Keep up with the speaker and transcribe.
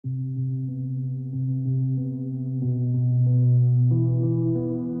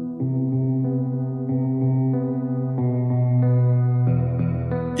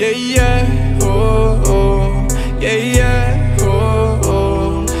Yeah, yeah, oh, oh. Yeah, yeah, oh,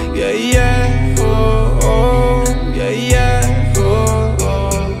 oh. Yeah, yeah, oh, oh. Yeah, yeah, oh,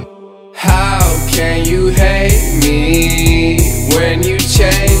 oh. How can you hate me when you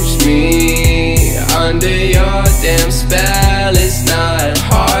changed me? Under your damn spell, it's not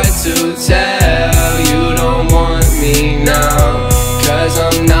hard to tell. You don't want me now, 'cause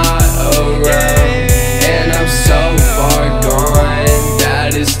I'm not around. And I'm so far gone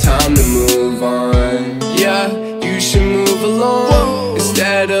that it's time to move on. Yeah, you should move along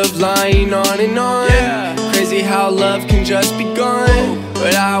instead of lying on and on. Crazy how love can just be gone,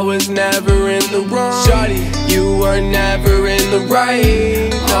 but I was never in the wrong. Shawty, you were never in the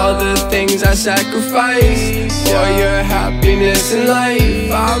right. All the things I sacrificed for your happiness in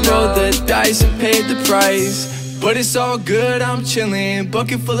life, I rolled the dice and paid the price. But it's all good, I'm chillin'.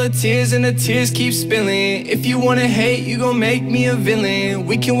 Bucket full of tears and the tears keep spilling. If you wanna hate, you gon' make me a villain.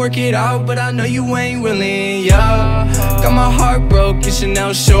 We can work it out, but I know you ain't willing, yeah. Got my heart broke in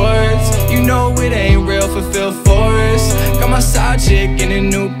Chanel shorts. You know it ain't real, fulfill force. Got my side chick in a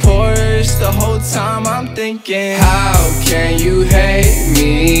new Porsche. The whole time I'm thinking, how can you hate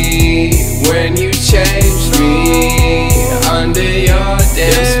me when you